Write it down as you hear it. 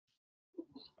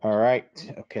All right.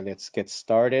 Okay, let's get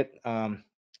started.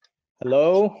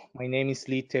 Hello, my name is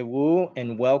Lihteh Wu,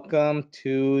 and welcome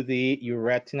to the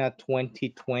EURETINA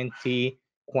 2020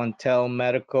 Quantel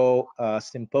Medical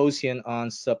Symposium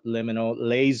on Subliminal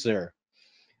Laser.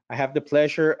 I have the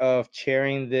pleasure of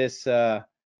chairing this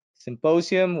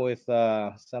symposium with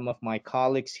some of my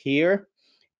colleagues here,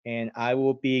 and I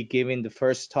will be giving the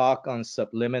first talk on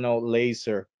subliminal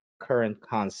laser current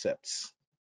concepts.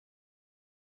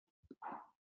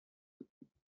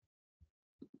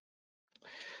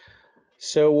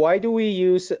 So why do we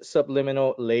use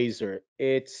subliminal laser?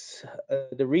 It's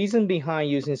the reason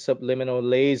behind using subliminal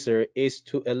laser is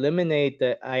to eliminate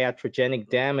the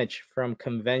iatrogenic damage from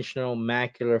conventional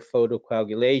macular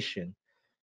photocoagulation.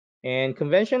 And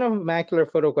conventional macular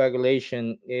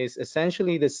photocoagulation is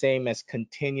essentially the same as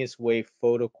continuous wave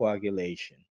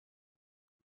photocoagulation.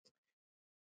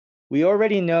 We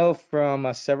already know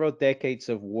from several decades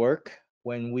of work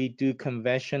when we do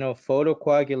conventional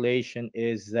photocoagulation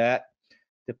is that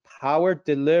the power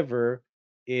delivered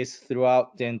is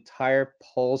throughout the entire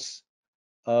pulse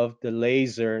of the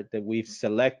laser that we've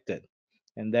selected.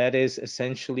 And that is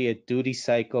essentially a duty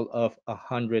cycle of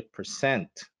 100%.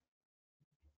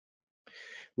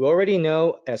 We already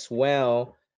know as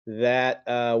well that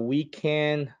we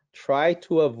can try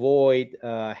to avoid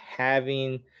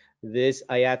having this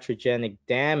iatrogenic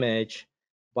damage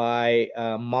by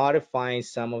modifying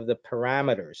some of the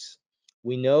parameters.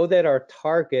 We know that our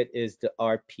target is the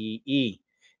RPE,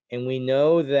 and we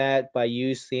know that by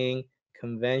using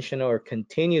conventional or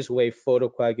continuous wave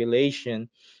photocoagulation,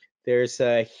 there's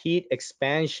a heat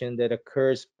expansion that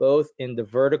occurs both in the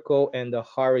vertical and the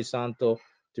horizontal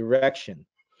direction.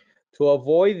 To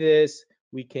avoid this,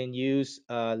 we can use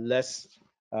less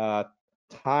uh,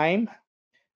 time.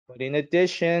 But in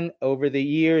addition, over the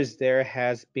years, there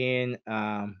has been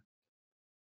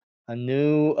a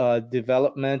new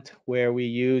development where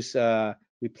we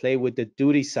play with the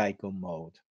duty cycle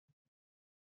mode.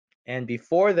 And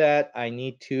before that, I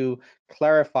need to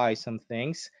clarify some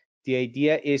things. The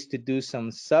idea is to do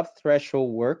some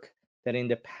sub-threshold work that in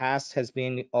the past has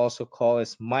been also called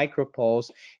as micropulse,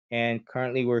 and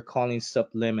currently we're calling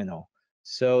subliminal.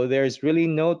 So there's really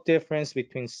no difference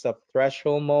between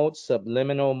sub-threshold mode,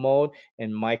 subliminal mode,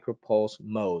 and micropulse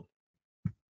mode.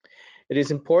 It is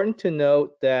important to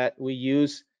note that we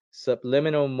use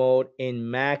subliminal mode in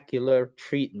macular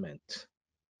treatment.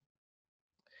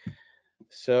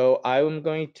 So I'm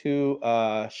going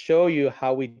to show you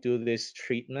how we do this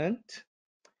treatment.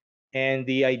 And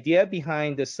the idea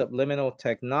behind the subliminal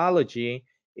technology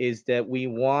is that we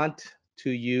want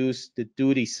to use the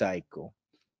duty cycle.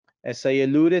 As I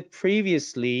alluded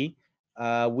previously,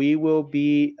 we will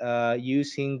be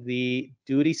using the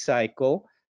duty cycle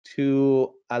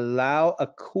to allow a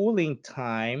cooling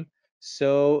time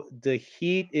so the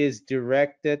heat is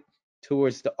directed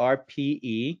towards the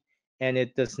RPE and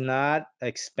it does not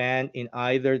expand in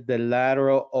either the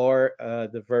lateral or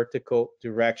the vertical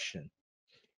direction.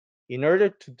 In order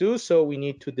to do so, we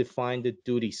need to define the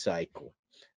duty cycle.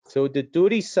 So the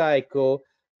duty cycle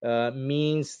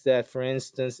means that, for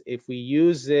instance, if we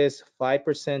use this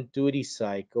 5% duty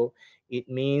cycle, it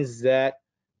means that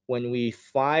when we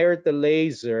fire the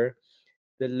laser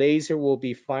will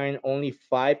be firing only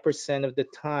 5% of the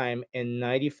time, and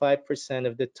 95%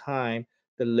 of the time,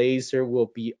 the laser will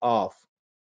be off.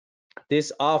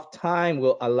 This off time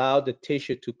will allow the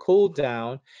tissue to cool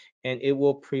down, and it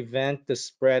will prevent the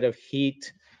spread of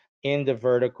heat in the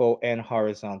vertical and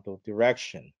horizontal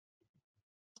direction.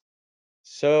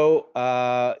 So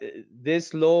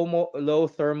this low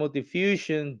thermal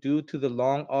diffusion, due to the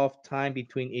long off time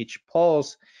between each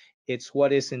pulse, it's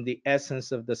what is in the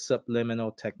essence of the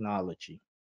subliminal technology.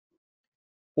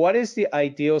 What is the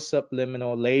ideal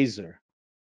subliminal laser?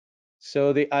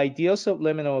 So the ideal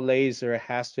subliminal laser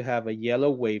has to have a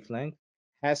yellow wavelength,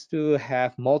 has to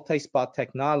have multi-spot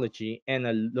technology, and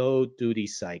a low duty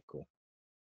cycle.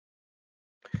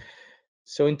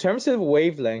 So in terms of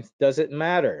wavelength, does it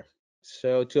matter?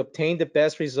 So to obtain the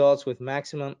best results with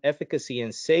maximum efficacy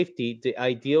and safety, the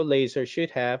ideal laser should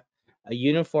have a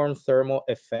uniform thermal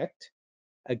effect,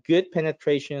 a good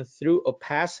penetration through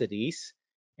opacities,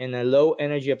 and a low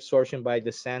energy absorption by the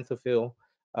xanthophyll,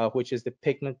 which is the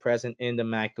pigment present in the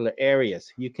macular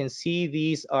areas. You can see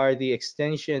these are the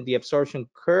extension, the absorption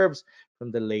curves from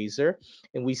the laser,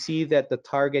 and we see that the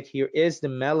target here is the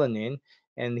melanin,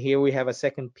 and here we have a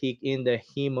second peak in the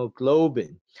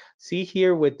hemoglobin. See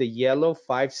here with the yellow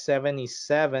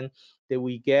 577, that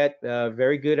we get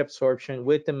very good absorption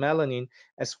with the melanin,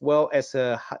 as well as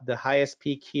the highest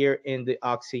peak here in the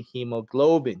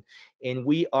oxyhemoglobin. And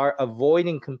we are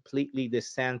avoiding completely the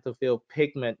xanthophyll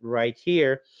pigment right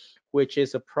here, which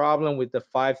is a problem with the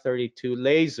 532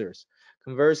 lasers.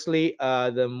 Conversely,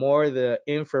 the more the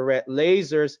infrared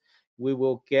lasers, we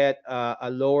will get a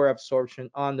lower absorption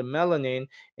on the melanin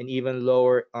and even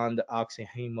lower on the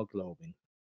oxyhemoglobin.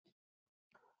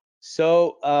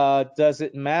 So does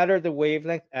it matter the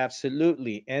wavelength?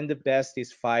 Absolutely. And the best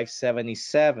is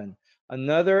 577.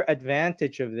 Another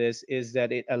advantage of this is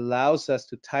that it allows us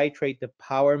to titrate the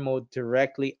power mode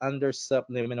directly under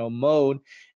subliminal mode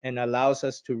and allows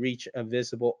us to reach a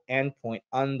visible endpoint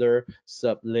under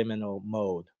subliminal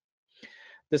mode.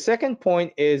 The second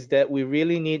point is that we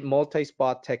really need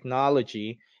multi-spot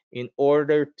technology in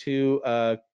order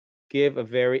to give a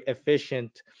very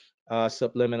efficient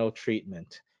subliminal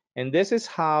treatment. And this is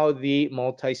how the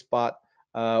multi-spot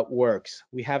works.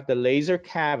 We have the laser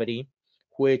cavity,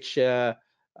 which uh,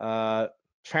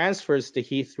 transfers the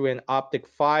heat through an optic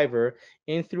fiber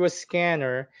in through a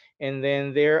scanner, and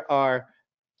then there are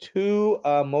two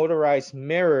motorized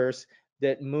mirrors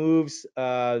that moves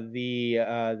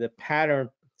the pattern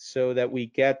so that we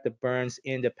get the burns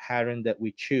in the pattern that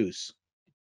we choose.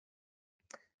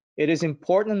 It is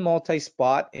important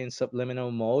multi-spot in subliminal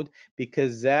mode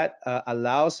because that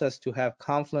allows us to have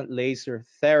confluent laser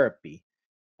therapy.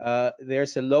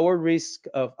 There's a lower risk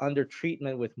of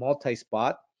undertreatment with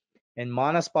multi-spot, and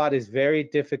monospot is very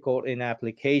difficult in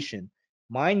application.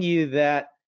 Mind you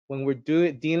that when we're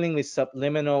dealing with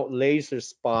subliminal laser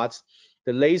spots,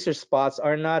 the laser spots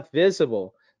are not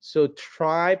visible. So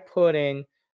try putting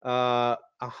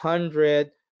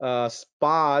 100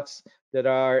 spots that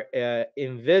are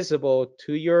invisible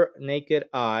to your naked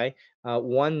eye,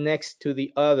 one next to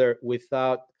the other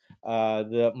without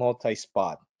the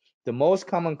multi-spot. The most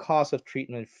common cause of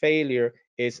treatment failure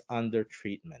is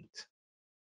undertreatment.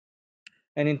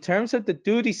 And in terms of the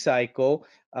duty cycle,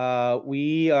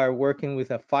 we are working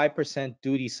with a 5%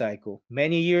 duty cycle.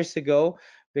 Many years ago,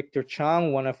 Victor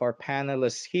Chang, one of our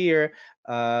panelists here,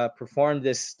 performed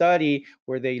this study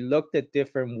where they looked at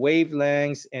different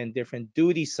wavelengths and different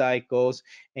duty cycles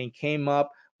and came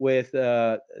up with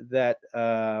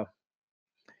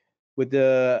with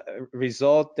the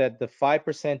result that the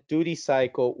 5% duty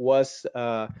cycle was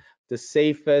the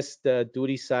safest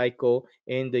duty cycle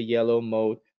in the yellow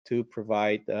mode to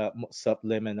provide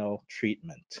subliminal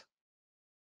treatment.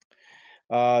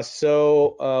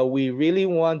 We really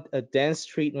want a dense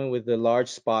treatment with the large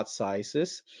spot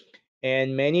sizes.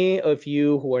 And many of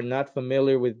you who are not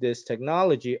familiar with this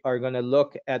technology are going to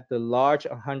look at the large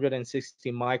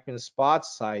 160 micron spot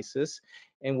sizes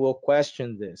and will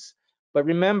question this. But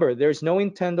remember, there's no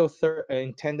intended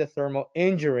thermal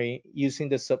injury using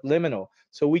the subliminal.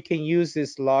 So we can use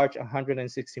this large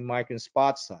 160 micron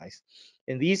spot size.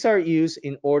 And these are used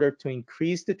in order to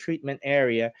increase the treatment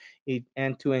area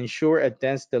and to ensure a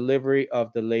dense delivery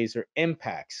of the laser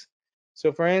impacts.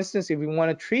 So for instance, if we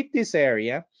want to treat this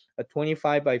area,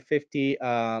 25 by 50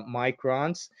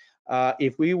 microns.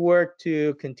 If we were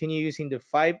to continue using the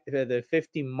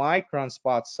 50 micron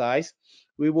spot size,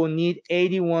 we will need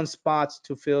 81 spots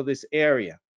to fill this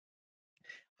area.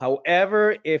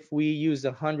 However, if we use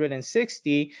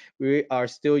 160, we are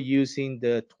still using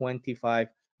the 25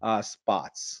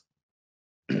 spots.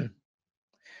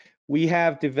 We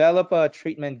have developed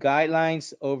treatment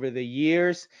guidelines over the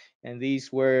years, and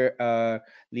these were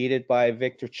led by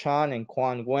Victor Chan and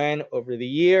Quan Nguyen over the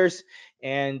years.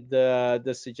 And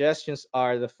the suggestions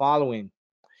are the following.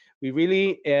 We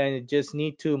really just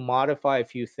need to modify a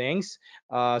few things.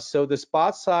 So the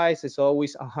spot size is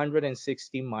always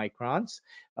 160 microns.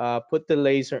 Put the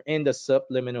laser in the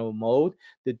subliminal mode.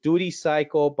 The duty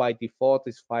cycle by default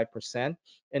is 5%,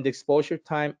 and the exposure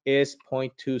time is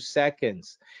 0.2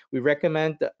 seconds. We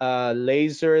recommend a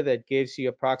laser that gives you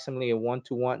approximately a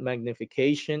 1-to-1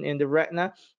 magnification in the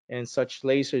retina, and such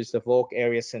laser is the Volk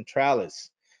area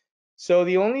centralis. So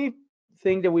the only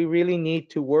thing that we really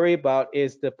need to worry about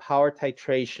is the power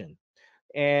titration.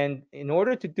 And in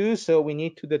order to do so, we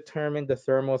need to determine the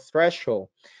thermal threshold.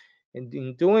 And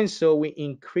in doing so, we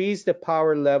increase the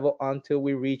power level until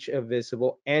we reach a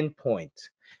visible endpoint.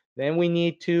 Then we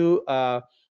need to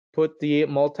put the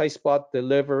multi-spot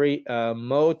delivery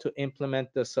mode to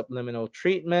implement the subliminal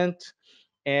treatment.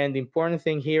 And the important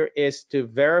thing here is to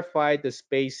verify the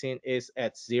spacing is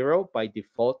at 0. By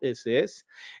default, it is.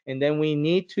 And then we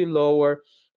need to lower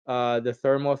the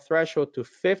thermal threshold to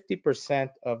 50%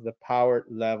 of the power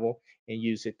level and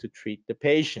use it to treat the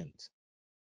patient.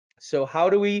 So how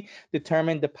do we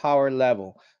determine the power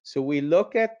level? So we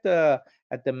look at the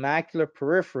at the macular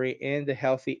periphery in the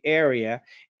healthy area,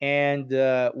 and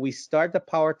we start the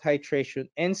power titration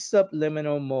in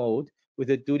subliminal mode with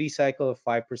a duty cycle of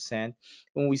 5%,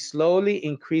 and we slowly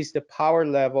increase the power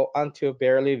level until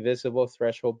barely visible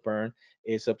threshold burn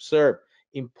is observed.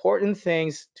 Important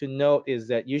things to note is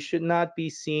that you should not be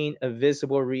seeing a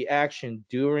visible reaction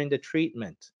during the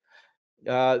treatment.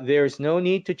 There's no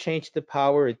need to change the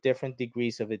power at different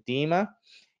degrees of edema,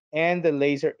 and the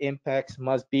laser impacts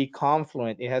must be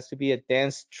confluent. It has to be a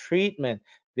dense treatment.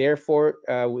 Therefore,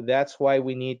 that's why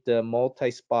we need the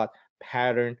multi-spot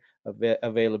pattern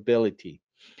availability.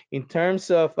 In terms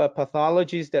of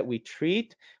pathologies that we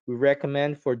treat, we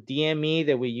recommend for DME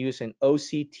that we use an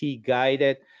OCT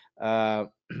guided uh,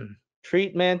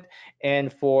 treatment,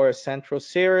 and for central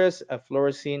serous, a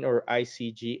fluorescein or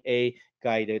ICGA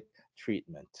guided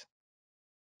treatment.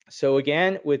 So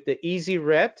again, with the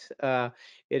EURET,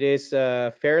 it is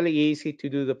fairly easy to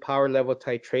do the power level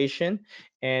titration.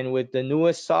 And with the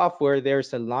newest software,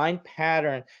 there's a line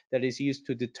pattern that is used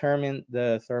to determine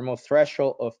the thermal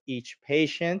threshold of each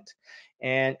patient.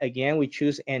 And again, we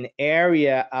choose an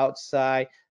area outside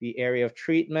the area of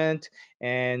treatment.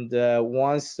 And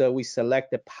once we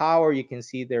select the power, you can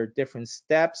see there are different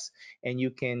steps, and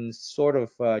you can sort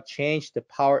of change the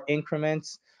power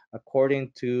increments according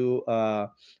to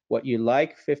what you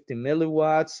like, 50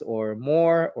 milliwatts or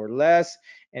more or less.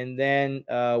 And then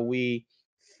we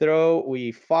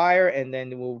fire, and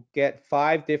then we'll get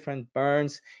 5 different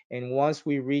burns. And once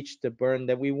we reach the burn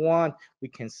that we want, we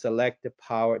can select the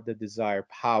power, the desired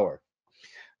power.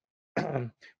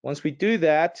 Once we do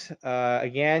that,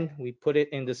 again, we put it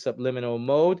in the subliminal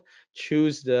mode,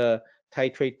 choose the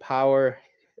titrate power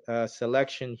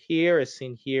selection here, as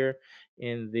seen here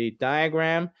in the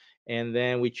diagram, and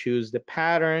then we choose the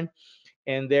pattern,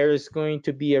 and there is going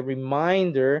to be a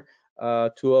reminder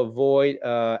to avoid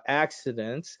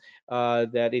accidents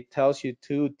that it tells you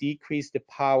to decrease the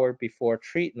power before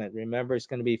treatment. Remember, it's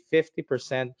going to be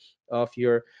 50% of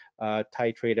your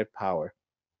titrated power.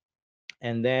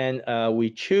 And then we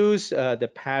choose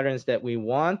the patterns that we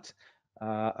want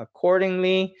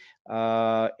accordingly.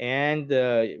 And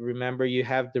remember, you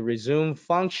have the resume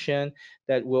function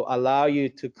that will allow you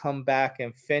to come back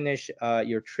and finish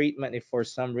your treatment if for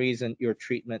some reason your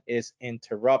treatment is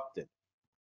interrupted.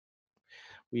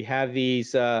 We have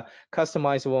these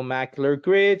customizable macular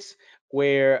grids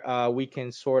where we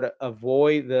can sort of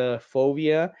avoid the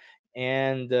fovea,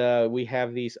 and we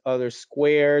have these other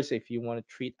squares if you want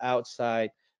to treat outside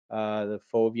the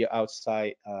fovea,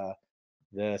 outside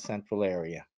the central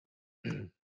area.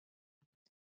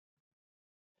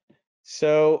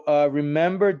 So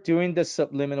remember, during the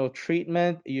subliminal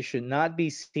treatment, you should not be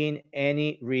seeing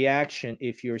any reaction.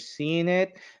 If you're seeing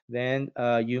it, then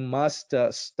you must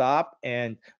stop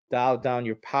and dial down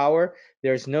your power.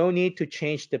 There's no need to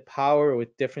change the power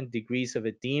with different degrees of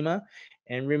edema.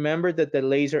 And remember that the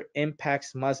laser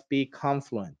impacts must be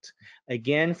confluent.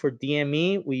 Again, for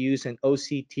DME, we use an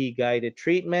OCT guided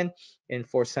treatment. And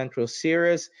for central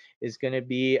serous, it's going to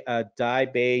be a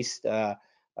dye-based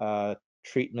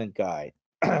treatment guide.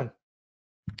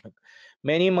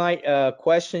 Many might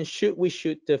question, should we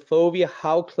shoot the fovea?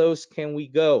 How close can we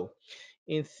go?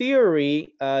 In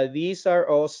theory, these are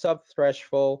all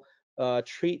subthreshold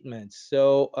treatments.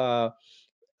 So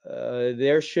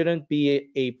there shouldn't be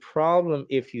a problem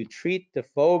if you treat the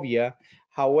fovea.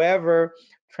 However,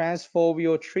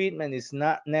 transfoveal treatment is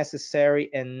not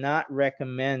necessary and not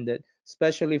recommended,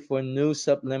 especially for new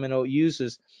subliminal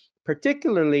users,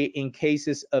 particularly in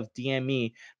cases of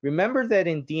DME. Remember that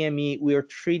in DME, we are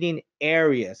treating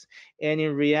areas, and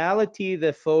in reality,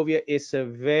 the fovea is a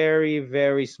very,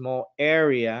 very small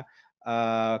area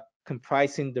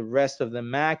comprising the rest of the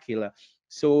macula.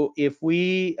 So if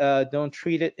we don't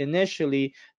treat it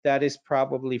initially, that is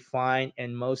probably fine,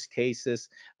 and most cases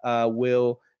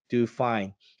will do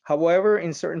fine. However,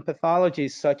 in certain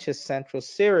pathologies such as central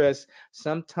serous,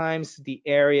 sometimes the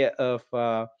area of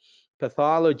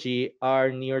pathology are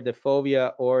near the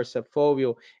fovea or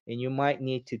subfoveal, and you might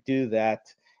need to do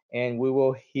that. And we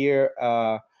will hear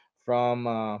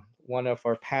from one of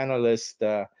our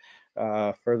panelists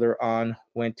further on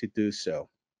when to do so.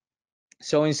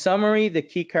 So in summary, the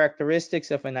key characteristics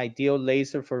of an ideal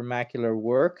laser for macular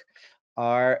work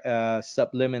are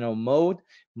subliminal mode,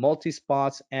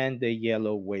 multi-spots, and the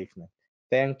yellow wavelength.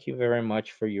 Thank you very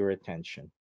much for your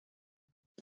attention.